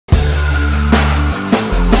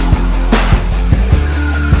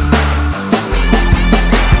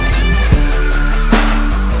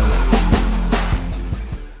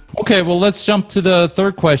Okay, well, let's jump to the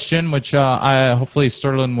third question, which I hopefully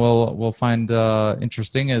Sterling will find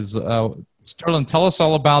interesting. Is Sterling, tell us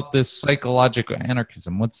all about this psychological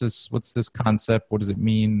anarchism. What's this concept? What does it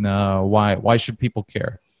mean? Why should people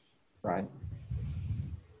care? Right.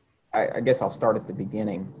 I guess I'll start at the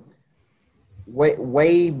beginning.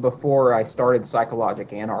 Way before I started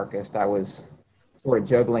Psychologic Anarchist, I was sort of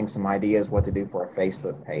juggling some ideas what to do for a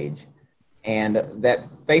Facebook page. And that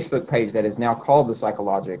Facebook page that is now called the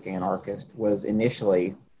Psychologic Anarchist was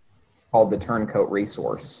initially called the Turncoat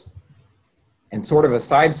Resource. And sort of a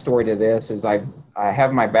side story to this is I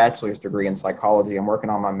have my bachelor's degree in psychology. I'm working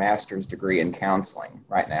on my master's degree in counseling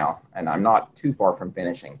right now, and I'm not too far from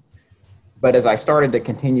finishing. But as I started to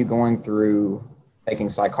continue going through taking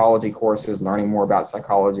psychology courses, learning more about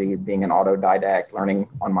psychology, being an autodidact, learning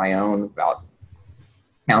on my own about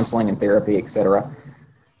counseling and therapy, etc.,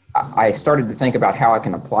 I started to think about how I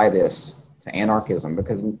can apply this to anarchism,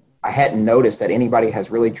 because I hadn't noticed that anybody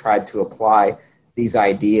has really tried to apply these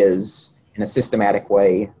ideas in a systematic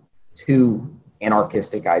way to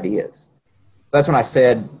anarchistic ideas. That's when I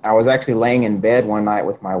said, I was actually laying in bed one night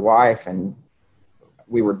with my wife, and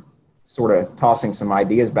we were sort of tossing some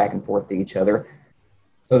ideas back and forth to each other.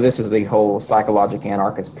 So this is the whole psychologic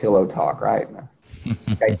anarchist pillow talk, right?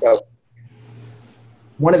 Okay, so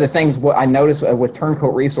one of the things what I noticed with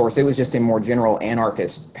Turncoat Resource, it was just a more general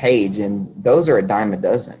anarchist page, and those are a dime a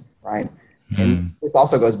dozen, right? And this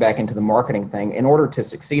also goes back into the marketing thing. In order to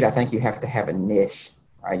succeed, I think you have to have a niche,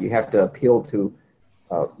 right? You have to appeal to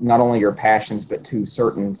not only your passions, but to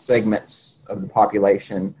certain segments of the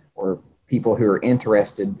population or people who are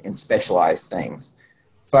interested in specialized things.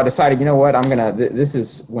 So I decided, you know what, this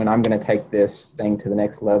is when I'm gonna take this thing to the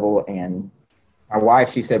next level. And my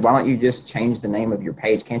wife, she said, why don't you just change the name of your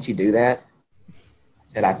page? Can't you do that? I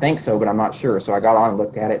said, I think so, but I'm not sure. So I got on and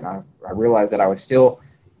looked at it, and I realized that I was still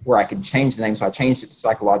where I could change the name. So I changed it to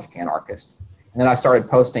Psychologic Anarchist. And then I started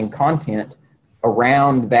posting content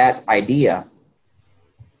around that idea.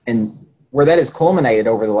 And where that has culminated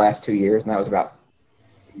over the last 2 years, and that was about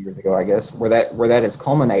 2 years ago, I guess, where that has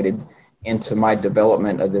culminated into my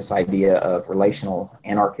development of this idea of relational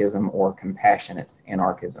anarchism or compassionate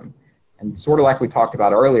anarchism. And sort of like we talked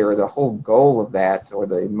about earlier, the whole goal of that, or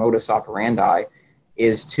the modus operandi,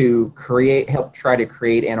 is to help try to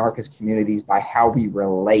create anarchist communities by how we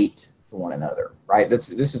relate to one another, right?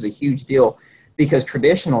 This is a huge deal, because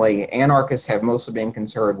traditionally anarchists have mostly been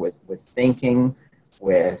concerned with thinking,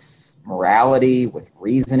 with morality, with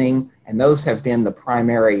reasoning, and those have been the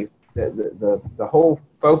primary, the whole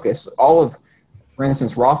focus. All of, for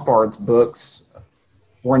instance, Rothbard's books,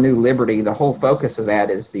 For New Liberty, the whole focus of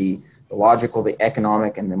that is the logical, the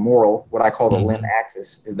economic, and the moral, what I call the limb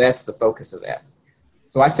axis. That's the focus of that.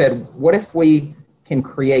 So I said, what if we can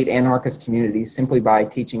create anarchist communities simply by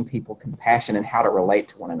teaching people compassion and how to relate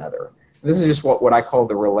to one another? This is just what I call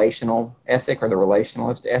the relational ethic, or the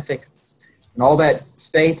relationalist ethic. And all that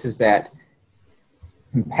states is that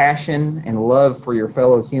compassion and love for your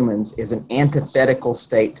fellow humans is an antithetical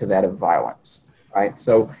state to that of violence, right?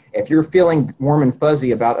 So if you're feeling warm and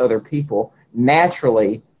fuzzy about other people,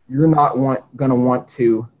 naturally, you're not going to want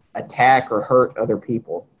to attack or hurt other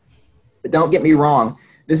people. But don't get me wrong,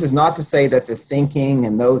 this is not to say that the thinking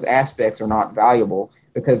and those aspects are not valuable,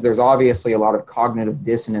 because there's obviously a lot of cognitive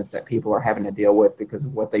dissonance that people are having to deal with because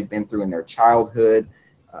of what they've been through in their childhood,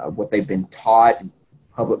 what they've been taught in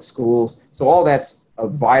public schools. So all that's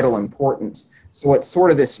of vital importance. So it's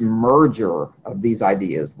sort of this merger of these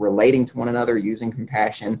ideas, relating to one another, using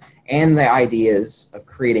compassion, and the ideas of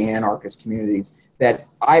creating anarchist communities, that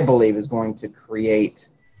I believe is going to create,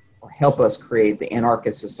 or help us create, the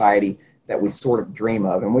anarchist society that we sort of dream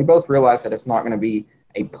of. And we both realize that it's not going to be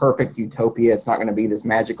a perfect utopia. It's not going to be this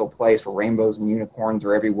magical place where rainbows and unicorns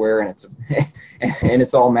are everywhere and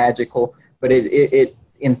it's all magical. But it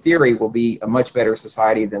in theory will be a much better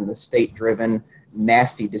society than the state-driven,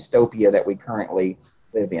 nasty dystopia that we currently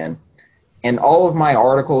live in. And all of my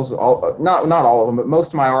articles, not all of them, but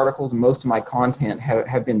most of my articles and most of my content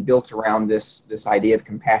have been built around this idea of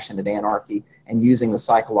compassionate anarchy and using the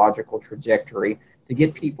psychological trajectory to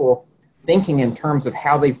get people thinking in terms of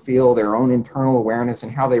how they feel, their own internal awareness,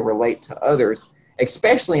 and how they relate to others,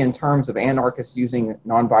 especially in terms of anarchists using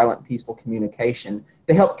nonviolent, peaceful communication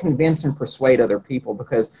to help convince and persuade other people.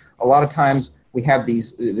 Because a lot of times we have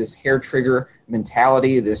this hair trigger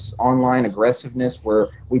mentality, this online aggressiveness, where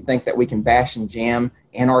we think that we can bash and jam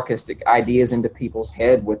anarchistic ideas into people's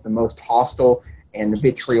head with the most hostile and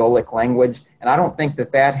vitriolic language. And I don't think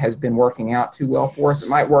that has been working out too well for us. It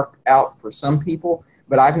might work out for some people,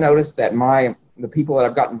 but I've noticed that the people that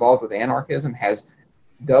I've got involved with anarchism has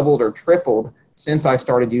doubled or tripled since I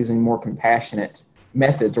started using more compassionate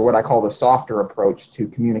methods, or what I call the softer approach to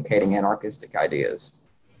communicating anarchistic ideas.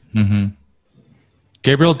 Mm-hmm.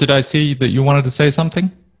 Gabriel, did I see that you wanted to say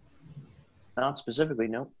something? Not specifically,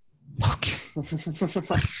 no. Okay.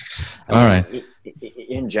 I All mean, right.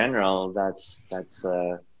 in general, that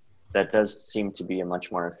does seem to be a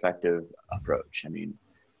much more effective approach. I mean,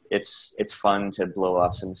 it's fun to blow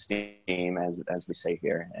off some steam, as we say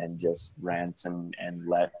here, and just rant and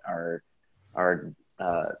let our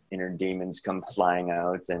inner demons come flying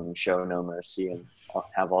out and show no mercy and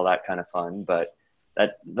have all that kind of fun. But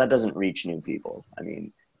that doesn't reach new people. I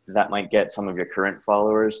mean, that might get some of your current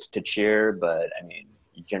followers to cheer, but I mean,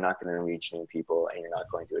 you're not going to reach new people, and you're not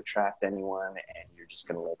going to attract anyone, and you're just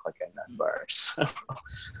going to look like a nut bar. So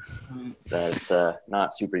that's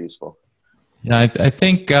not super useful. Yeah, I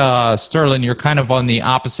think, Sterling, you're kind of on the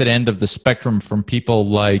opposite end of the spectrum from people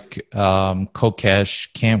like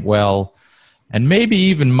Kokesh, Cantwell, and maybe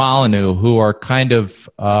even Molyneux, who are kind of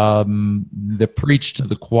the preach to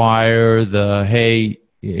the choir, the, hey,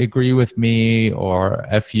 agree with me, or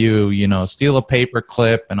F you, you know, steal a paper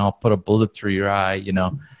clip and I'll put a bullet through your eye, you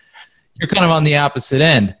know. You're kind of on the opposite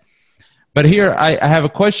end. But here, I have a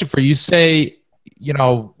question for you. You say, you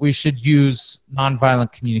know, we should use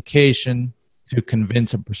nonviolent communication to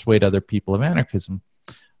convince and persuade other people of anarchism.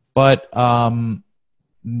 But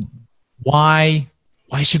why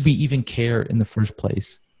should we even care in the first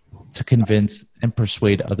place to convince and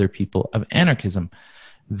persuade other people of anarchism?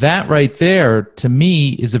 That right there, to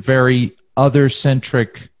me, is a very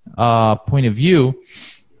other-centric point of view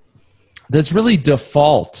that's really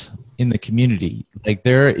default in the community. Like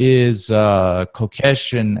there is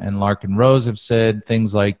Kokesh and Larkin Rose have said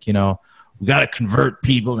things like, you know, we got to convert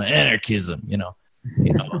people to anarchism, you know,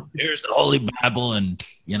 here's the Holy Bible and,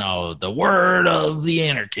 you know, the word of the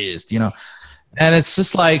anarchist, you know. And it's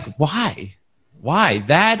just like, why?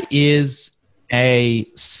 That is a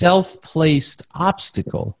self-placed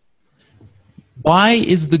obstacle. Why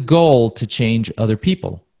is the goal to change other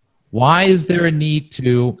people? Why is there a need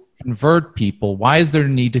to convert people? Why is there a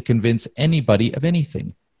need to convince anybody of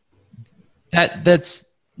anything?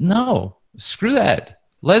 That's no, screw that.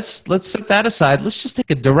 Let's set that aside. Let's just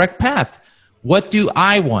take a direct path. What do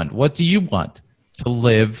I want? What do you want? To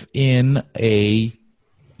live in a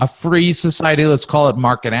free society. Let's call it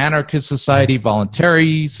market anarchist society,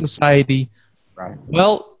 voluntary society. Right.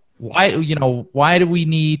 Well, why do we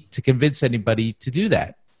need to convince anybody to do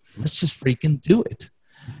that? Let's just freaking do it.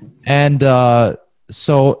 And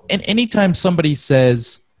so anytime somebody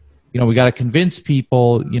says, you know, we got to convince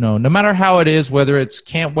people, you know, no matter how it is, whether it's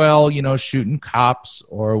Cantwell, you know, shooting cops,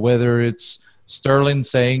 or whether it's Sterling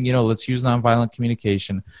saying, you know, let's use nonviolent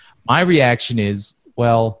communication, my reaction is,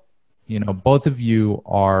 well, you know, both of you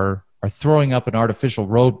are throwing up an artificial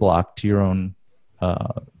roadblock to your own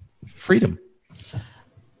freedom.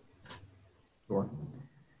 Sure.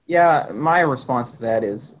 Yeah, my response to that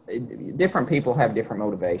is different people have different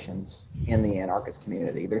motivations in the anarchist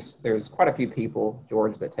community. There's quite a few people,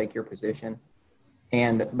 George, that take your position.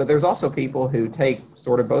 But there's also people who take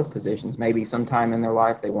sort of both positions. Maybe sometime in their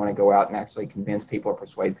life they want to go out and actually convince people or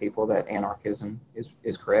persuade people that anarchism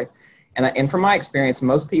is correct. And from my experience,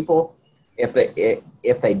 most people, if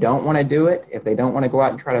they don't want to do it, if they don't want to go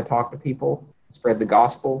out and try to talk to people, spread the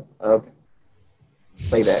gospel of,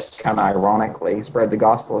 say that kind of ironically, spread the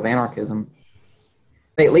gospel of anarchism,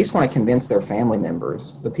 they at least want to convince their family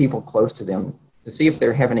members, the people close to them, to see if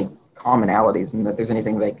they have any commonalities and that there's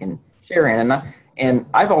anything they can share in. And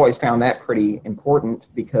I've always found that pretty important,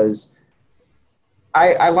 because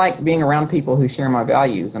I like being around people who share my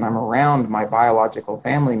values, and I'm around my biological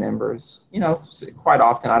family members, you know, quite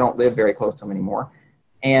often. I don't live very close to them anymore.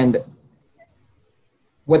 And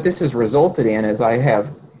what this has resulted in is I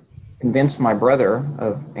have convinced my brother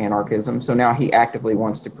of anarchism, so now he actively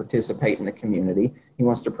wants to participate in the community. He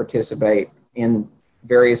wants to participate in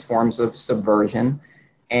various forms of subversion,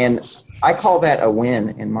 and I call that a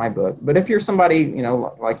win in my book. But if you're somebody, you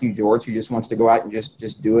know, like you, George, who just wants to go out and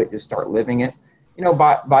just do it, just start living it, you know,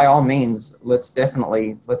 by all means, let's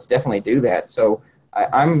definitely do that. So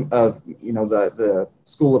I'm of, you know, the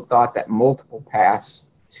school of thought that multiple paths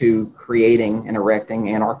to creating and erecting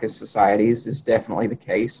anarchist societies is definitely the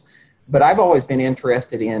case. But I've always been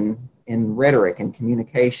interested in rhetoric and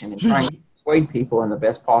communication and trying to persuade people in the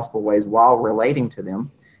best possible ways while relating to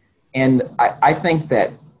them. And I think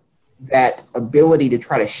that ability to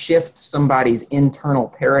try to shift somebody's internal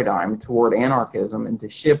paradigm toward anarchism and to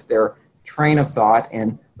shift their train of thought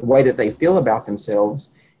and the way that they feel about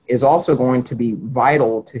themselves is also going to be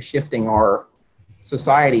vital to shifting our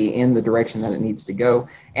society in the direction that it needs to go.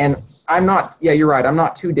 And I'm not, yeah, you're right. I'm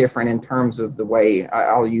not too different in terms of the way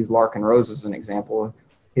I'll use Larkin Rose as an example.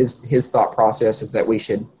 His thought process is that we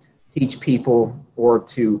should teach people or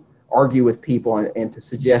to argue with people and to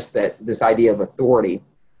suggest that this idea of authority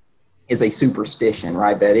is a superstition,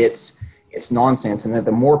 right? That it's nonsense, and that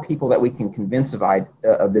the more people that we can convince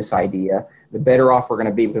of this idea, the better off we're going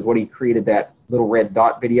to be. Because what he created that little red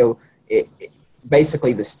dot video,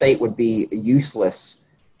 basically the state would be useless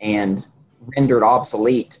and rendered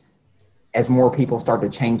obsolete as more people start to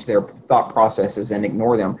change their thought processes and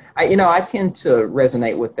ignore them. I tend to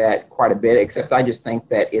resonate with that quite a bit, except I just think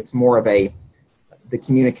that it's more of the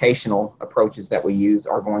communicational approaches that we use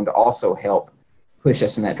are going to also help push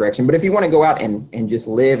us in that direction. But if you want to go out and just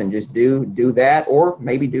live and just do that, or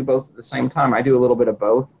maybe do both at the same time, I do a little bit of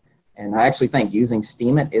both. And I actually think using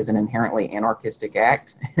Steem is an inherently anarchistic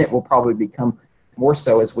act. It will probably become more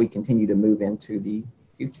so as we continue to move into the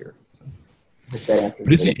future. But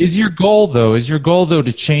is your goal though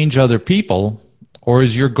to change other people, or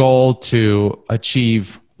is your goal to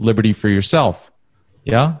achieve liberty for yourself?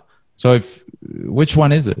 Yeah. So which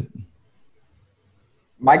one is it?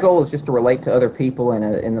 My goal is just to relate to other people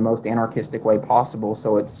in the most anarchistic way possible.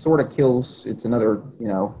 So it sort of kills, it's another,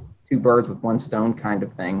 two birds with one stone kind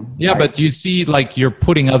of thing. Yeah. But do you see, like, you're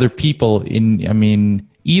putting other people in, I mean,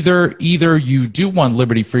 either you do want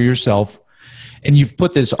liberty for yourself, and you've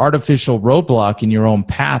put this artificial roadblock in your own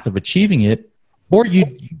path of achieving it, or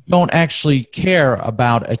you don't actually care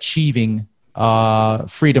about achieving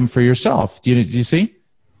freedom for yourself. Do you see?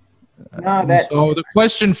 No, So the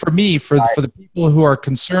question for me, for the people who are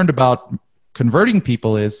concerned about converting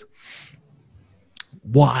people, is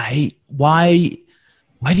why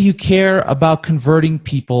do you care about converting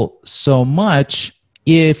people so much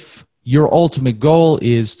if your ultimate goal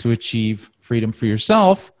is to achieve freedom for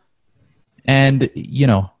yourself? And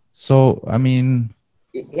so I mean,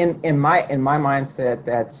 in my mindset,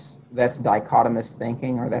 that's dichotomous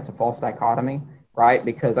thinking, or that's a false dichotomy, right?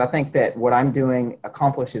 Because I think that what I'm doing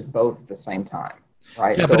accomplishes both at the same time,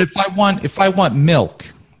 right? Yeah, so, but if I want milk,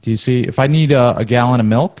 do you see? If I need a gallon of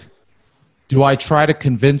milk, do I try to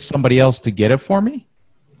convince somebody else to get it for me,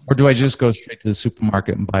 or do I just go straight to the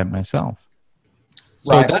supermarket and buy it myself?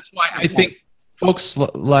 So right. That's why I think folks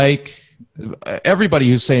like everybody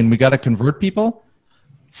who's saying we got to convert people,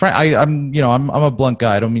 I'm a blunt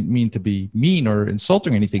guy. I don't mean to be mean or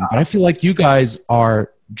insulting or anything, but I feel like you guys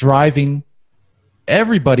are driving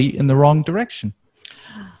everybody in the wrong direction.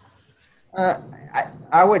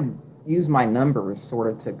 I would use my numbers sort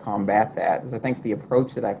of to combat that, because I think the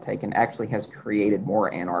approach that I've taken actually has created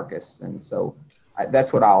more anarchists, and so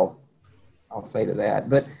that's what I'll say to that.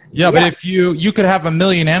 But yeah, but if you could have 1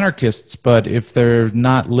 million anarchists, but if they're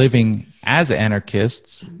not living as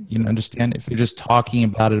anarchists, understand, if they're just talking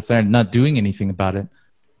about it, if they're not doing anything about it,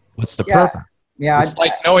 what's the purpose? Yeah, it's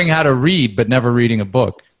like knowing how to read but never reading a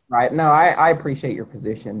book. Right. No, I appreciate your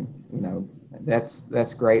position.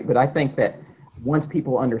 That's great. But I think that once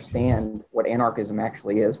people understand what anarchism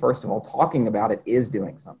actually is, first of all, talking about it is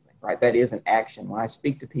doing something, right? That is an action. When I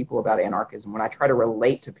speak to people about anarchism, when I try to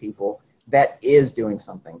relate to people, that is doing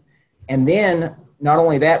something. And then not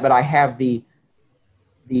only that, but I have the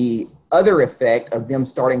other effect of them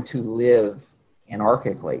starting to live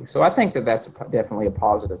anarchically. So I think that that's definitely a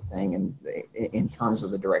positive thing in terms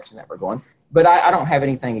of the direction that we're going. But I don't have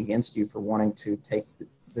anything against you for wanting to take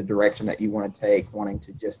the direction that you want to take, wanting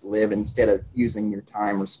to just live instead of using your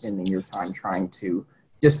time or spending your time trying to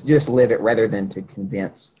just live it rather than to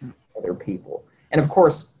convince other people. And of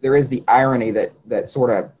course, there is the irony that sort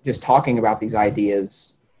of just talking about these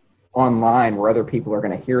ideas online where other people are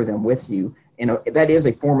going to hear them with you, that is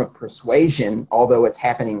a form of persuasion, although it's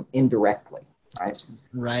happening indirectly, right?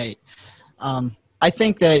 Right. I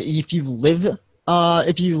think that if you live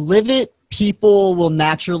it, people will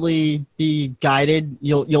naturally be guided.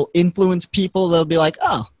 You'll influence people. They'll be like,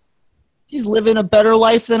 oh, he's living a better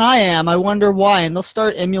life than I am. I wonder why. And they'll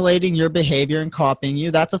start emulating your behavior and copying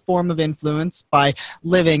you. That's a form of influence by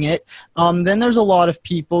living it. Then there's a lot of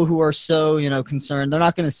people who are so, concerned. They're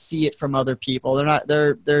not going to see it from other people.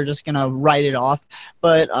 They're just going to write it off.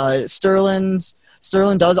 But Sterling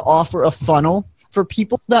does offer a funnel for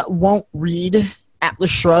people that won't read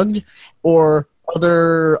Atlas Shrugged or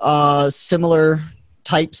other similar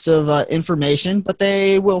types of information, but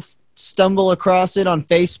they will stumble across it on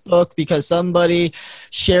Facebook because somebody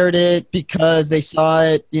shared it because they saw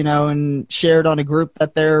it, and shared on a group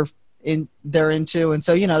that they're into. And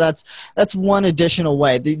so, that's one additional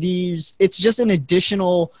way. It's just an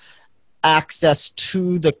additional access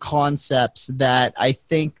to the concepts that I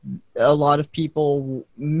think a lot of people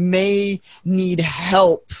may need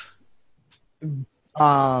help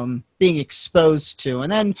being exposed to,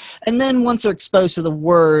 and then once they're exposed to the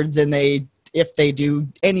words, and if they do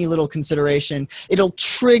any little consideration, it'll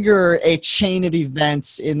trigger a chain of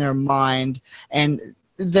events in their mind, and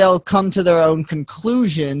they'll come to their own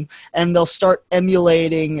conclusion, and they'll start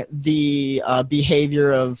emulating the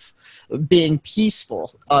behavior of being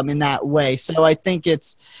peaceful in that way. So I think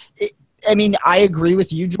I agree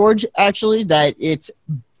with you, George, actually, that it's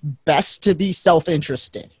best to be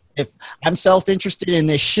self-interested. If I'm self-interested in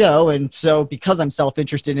this show, and so because I'm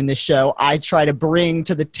self-interested in this show, I try to bring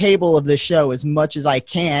to the table of the show as much as I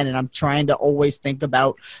can, and I'm trying to always think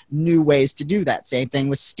about new ways to do that. Same thing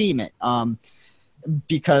with Steem It,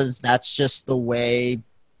 because that's just the way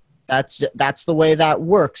that's the way that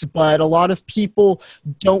works. But a lot of people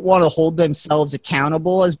don't want to hold themselves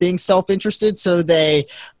accountable as being self-interested, so they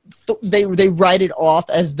write it off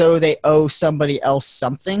as though they owe somebody else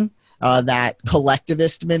something. That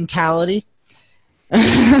collectivist mentality.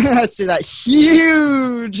 Let's see that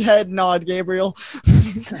huge head nod, Gabriel.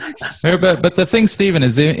 But the thing, Stephen,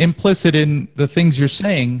 is implicit in the things you're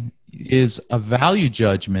saying is a value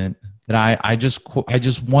judgment that I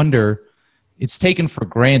just wonder, it's taken for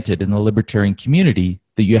granted in the libertarian community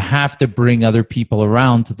that you have to bring other people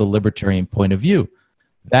around to the libertarian point of view.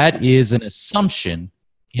 That is an assumption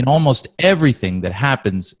in almost everything that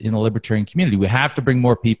happens in the libertarian community. We have to bring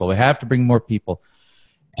more people. We have to bring more people.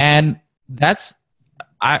 And that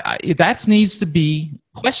needs to be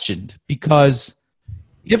questioned, because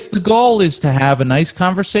if the goal is to have a nice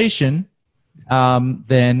conversation,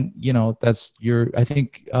 then, I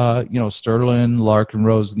think, Sterling, Larkin,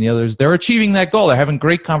 Rose, and the others, they're achieving that goal. They're having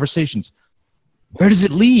great conversations. Where does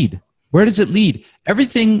it lead? Where does it lead?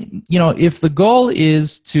 Everything, if the goal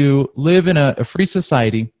is to live in a free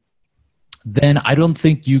society, then I don't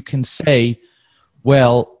think you can say,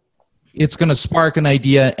 well, it's going to spark an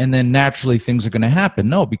idea and then naturally things are going to happen.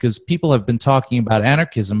 No, because people have been talking about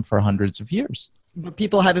anarchism for hundreds of years. But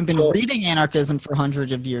people haven't been reading anarchism for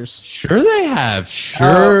hundreds of years. Sure they have.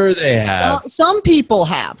 Sure they have. Some people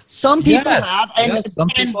have. Some people have. And,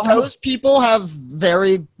 those people have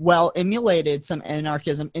very well emulated some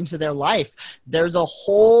anarchism into their life. There's a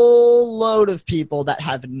whole load of people that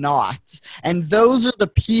have not. And those are the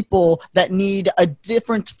people that need a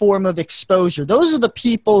different form of exposure. Those are the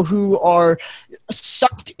people who are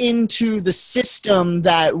sucked into the system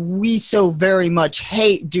that we so very much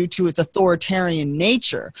hate due to its authoritarian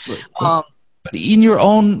nature. But in your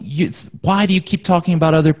own youth, why do you keep talking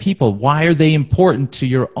about other people? Why are they important to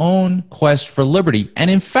your own quest for liberty? And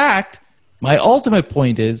in fact, my ultimate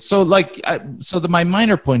point is, my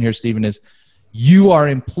minor point here, Stephen, is you are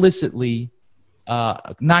implicitly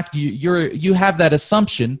you have that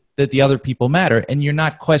assumption that the other people matter, and you're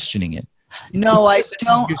not questioning it. No, I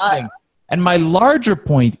don't. And my larger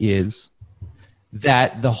point is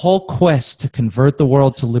that the whole quest to convert the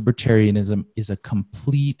world to libertarianism is a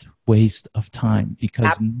complete waste of time,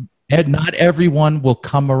 because not everyone will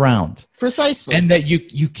come around. Precisely. And that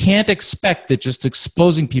you can't expect that just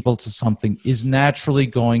exposing people to something is naturally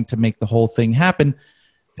going to make the whole thing happen.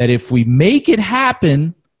 That if we make it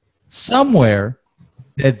happen somewhere,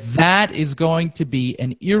 that is going to be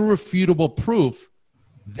an irrefutable proof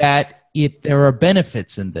that there are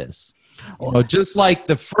benefits in this. Just like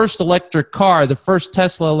the first electric car, the first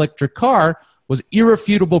Tesla electric car was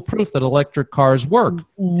irrefutable proof that electric cars work.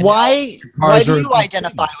 Why do you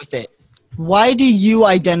identify with it? Why do you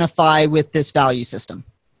identify with this value system?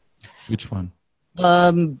 Which one?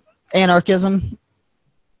 Anarchism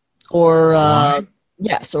or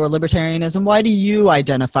or libertarianism. Why do you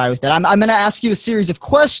identify with it? I'm going to ask you a series of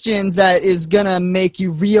questions that is going to make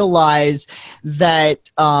you realize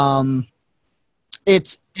that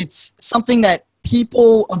it's something that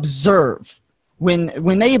people observe.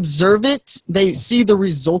 When they observe it, they see the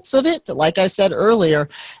results of it, like I said earlier,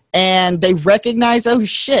 and they recognize, oh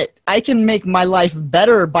shit, I can make my life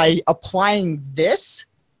better by applying this.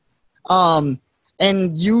 And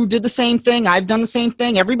you did the same thing. I've done the same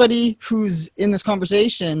thing. Everybody who's in this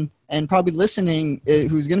conversation and probably listening,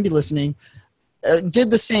 who's going to be listening, did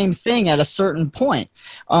the same thing at a certain point.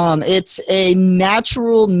 It's a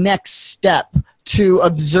natural next step to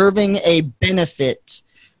observing a benefit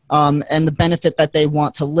and the benefit that they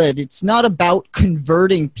want to live. It's not about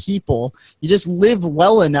converting people. You just live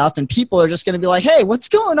well enough and people are just going to be like, hey, what's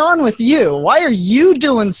going on with you? Why are you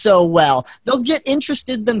doing so well? They'll get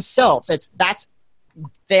interested themselves. That's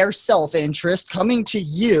their self-interest coming to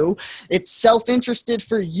you. It's self-interested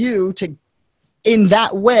for you to in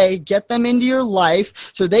that way, get them into your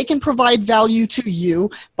life so they can provide value to you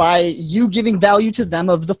by you giving value to them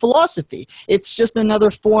of the philosophy. It's just another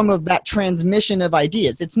form of that transmission of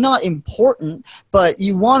ideas. It's not important, but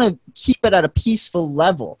you want to keep it at a peaceful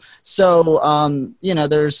level. So,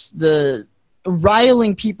 there's the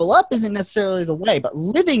riling people up isn't necessarily the way, but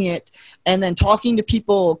living it and then talking to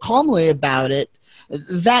people calmly about it,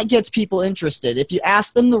 that gets people interested. If you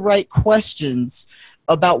ask them the right questions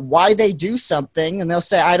about why they do something, and they'll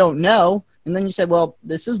say, I don't know. And then you say, well,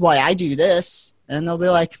 this is why I do this. And they'll be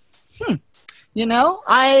like,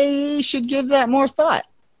 I should give that more thought.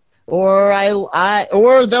 Or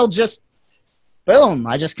or they'll just, boom,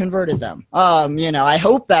 I just converted them. I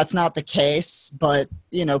hope that's not the case, but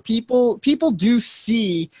people do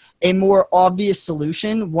see a more obvious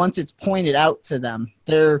solution once it's pointed out to them.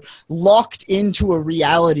 They're locked into a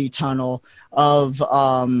reality tunnel of,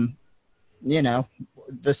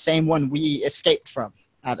 the same one we escaped from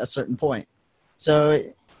at a certain point. So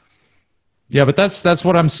yeah, but that's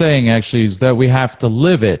what I'm saying actually, is that we have to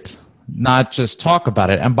live it, not just talk about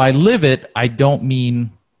it. And by live it, I don't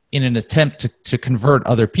mean in an attempt to convert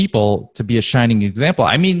other people to be a shining example.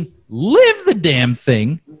 I mean, live the damn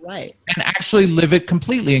thing, right, and actually live it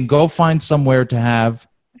completely, and go find somewhere to have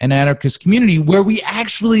an anarchist community where we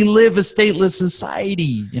actually live a stateless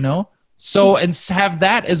society, So, and have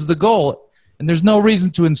that as the goal. And there's no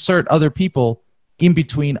reason to insert other people in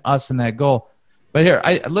between us and that goal. But here,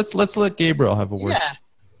 let's let Gabriel have a word. Yeah.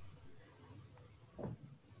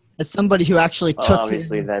 As somebody who actually took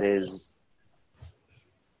obviously that is,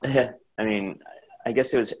 I mean, I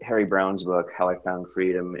guess it was Harry Brown's book, How I Found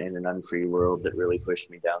Freedom in an Unfree World, that really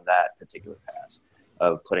pushed me down that particular path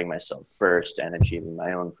of putting myself first and achieving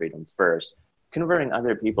my own freedom first. Converting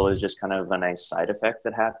other people is just kind of a nice side effect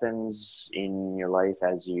that happens in your life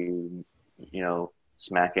as you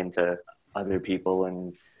smack into other people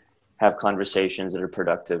and have conversations that are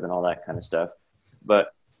productive and all that kind of stuff.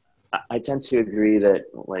 But I tend to agree that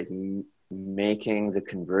making the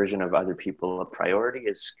conversion of other people a priority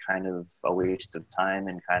is kind of a waste of time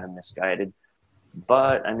and kind of misguided.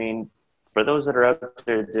 But I mean, for those that are out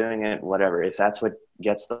there doing it, whatever, if that's what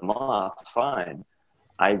gets them off, fine.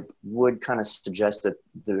 I would kind of suggest that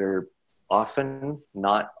they're often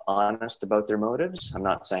not honest about their motives. I'm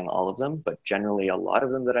not saying all of them, but generally a lot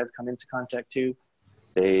of them that I've come into contact to,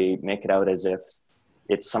 they make it out as if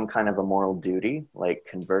it's some kind of a moral duty, like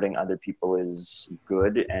converting other people is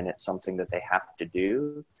good and it's something that they have to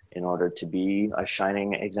do in order to be a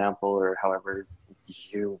shining example, or however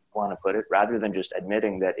you want to put it, rather than just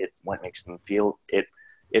admitting that it's what makes them feel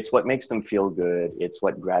good, it's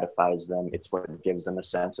what gratifies them, it's what gives them a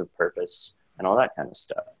sense of purpose and all that kind of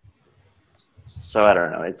stuff. So I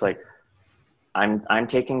don't know. It's like I'm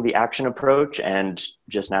taking the action approach and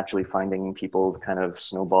just naturally finding people to kind of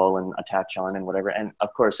snowball and attach on and whatever. And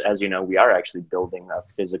of course, as you know, we are actually building a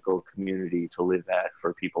physical community to live at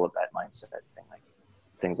for people of that mindset,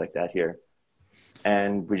 things like that here.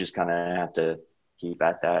 And we just kind of have to keep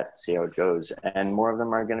at that, see how it goes. And more of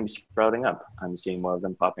them are going to be sprouting up. I'm seeing more of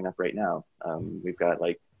them popping up right now. We've got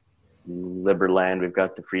like Liberland, we've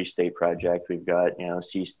got the Free State Project, we've got,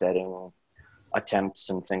 seasteading attempts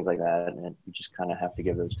and things like that, and we just kind of have to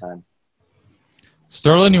give those time.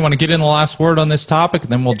 Sterling, you want to get in the last word on this topic,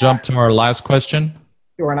 and then we'll jump to our last question?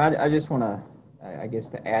 Sure, and I just want to, I guess,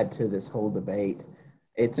 to add to this whole debate,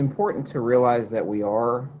 it's important to realize that we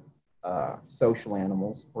are social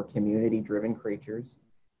animals. We're community-driven creatures,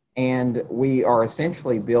 and we are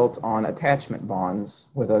essentially built on attachment bonds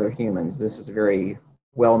with other humans. This is a very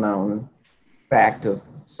well-known fact of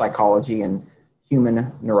psychology and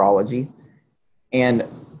human neurology. And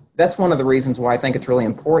that's one of the reasons why I think it's really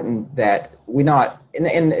important that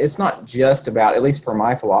and it's not just about, at least for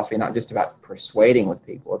my philosophy, not just about persuading with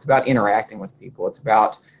people. It's about interacting with people. It's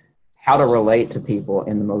about how to relate to people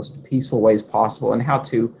in the most peaceful ways possible and how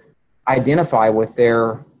to identify with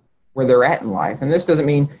where they're at in life. And this doesn't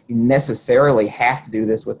mean you necessarily have to do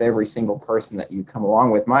this with every single person that you come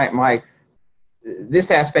along with. This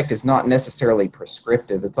aspect is not necessarily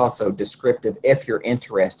prescriptive. It's also descriptive if you're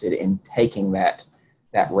interested in taking that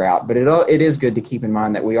route. But it is good to keep in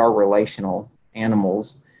mind that we are relational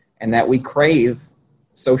animals and that we crave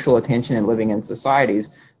social attention and living in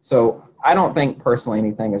societies. So I don't think personally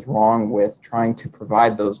anything is wrong with trying to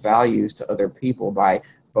provide those values to other people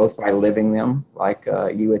both by living them, like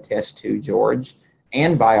you attest to, George,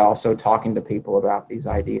 and by also talking to people about these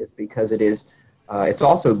ideas, because it's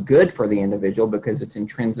also good for the individual because it's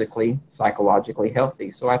intrinsically, psychologically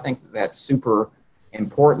healthy. So I think that's super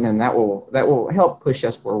important, and that will help push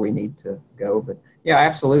us where we need to go. But yeah,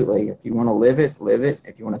 absolutely. If you want to live it, live it.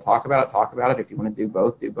 If you want to talk about it, talk about it. If you want to do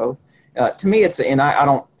both, do both. To me,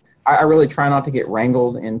 I really try not to get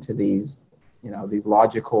wrangled into these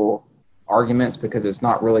logical arguments, because it's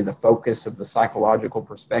not really the focus of the psychological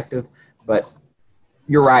perspective. But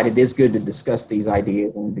you're right, it is good to discuss these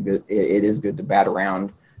ideas, and it is good to bat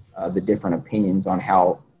around the different opinions on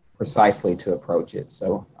how precisely to approach it.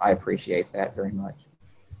 So I appreciate that very much.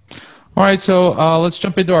 All right, so let's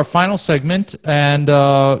jump into our final segment. And,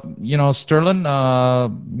 Sterling,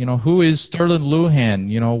 who is Sterling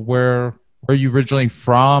Lujan? Where are you originally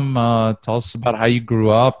from? Tell us about how you grew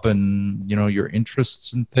up and, your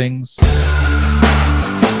interests and things.